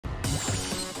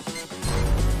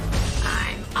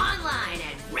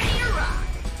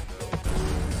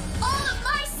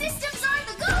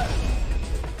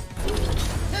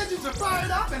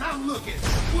up and I'm looking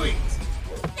sweet.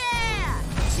 Yeah!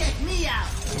 Check me out.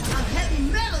 I'm heavy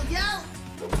metal, yo!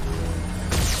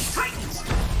 Titans!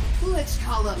 Let's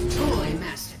call up Toy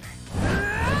Master.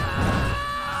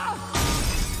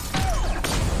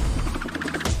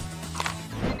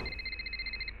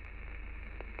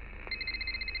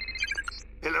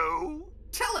 Hello?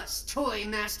 Tell us, Toy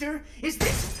Master, is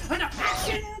this enough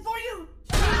action for you?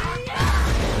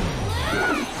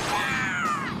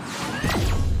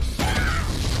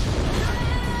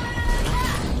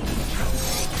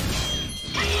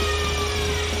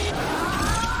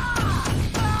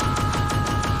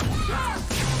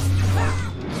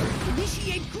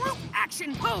 Initiate group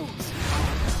action pose!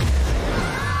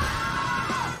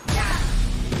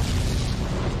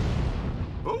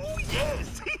 Oh,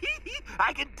 yes!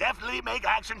 I can definitely make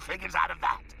action figures out of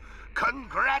that.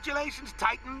 Congratulations,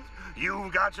 Titans.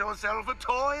 You've got yourself a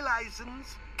toy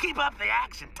license. Keep up the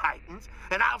action, Titans,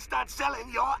 and I'll start selling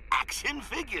your action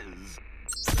figures.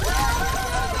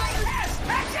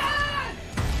 Action!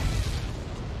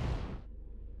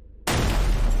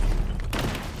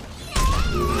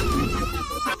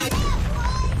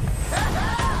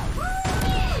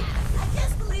 I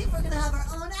just believe we're gonna have our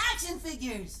own action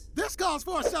figures. This calls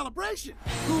for a celebration.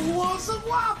 Who wants some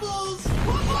waffles?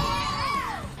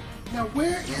 Now,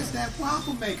 where is that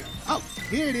waffle maker? Oh,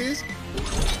 here it is.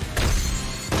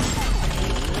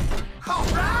 All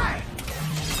right!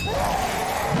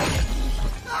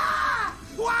 Ah!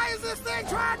 Why is this thing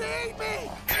trying to eat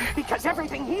me? Because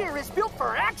everything here is built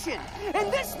for action,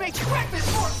 and this makes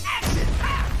weapons more action!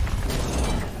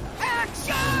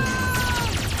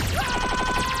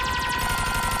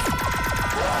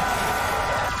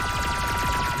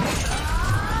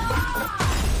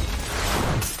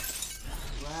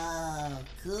 Wow,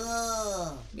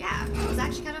 cool. Yeah, it was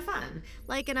actually kind of fun.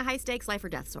 Like in a high-stakes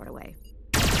life-or-death sort of way.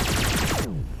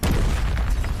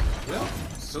 Well,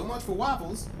 so much for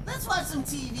waffles. Let's watch some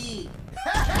TV.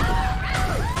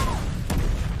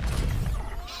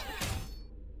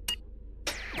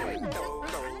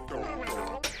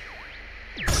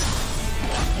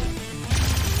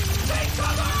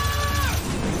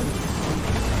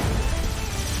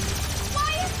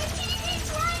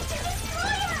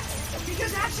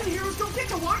 Because action heroes don't get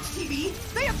to watch TV,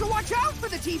 they have to watch out for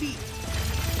the TV!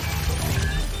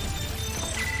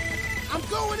 I'm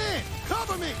going in.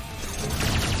 Cover me.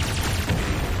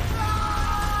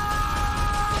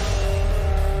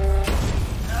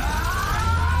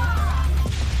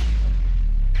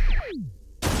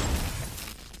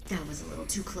 That was a little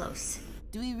too close.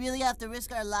 Do we really have to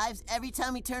risk our lives every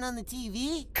time we turn on the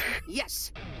TV?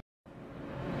 Yes,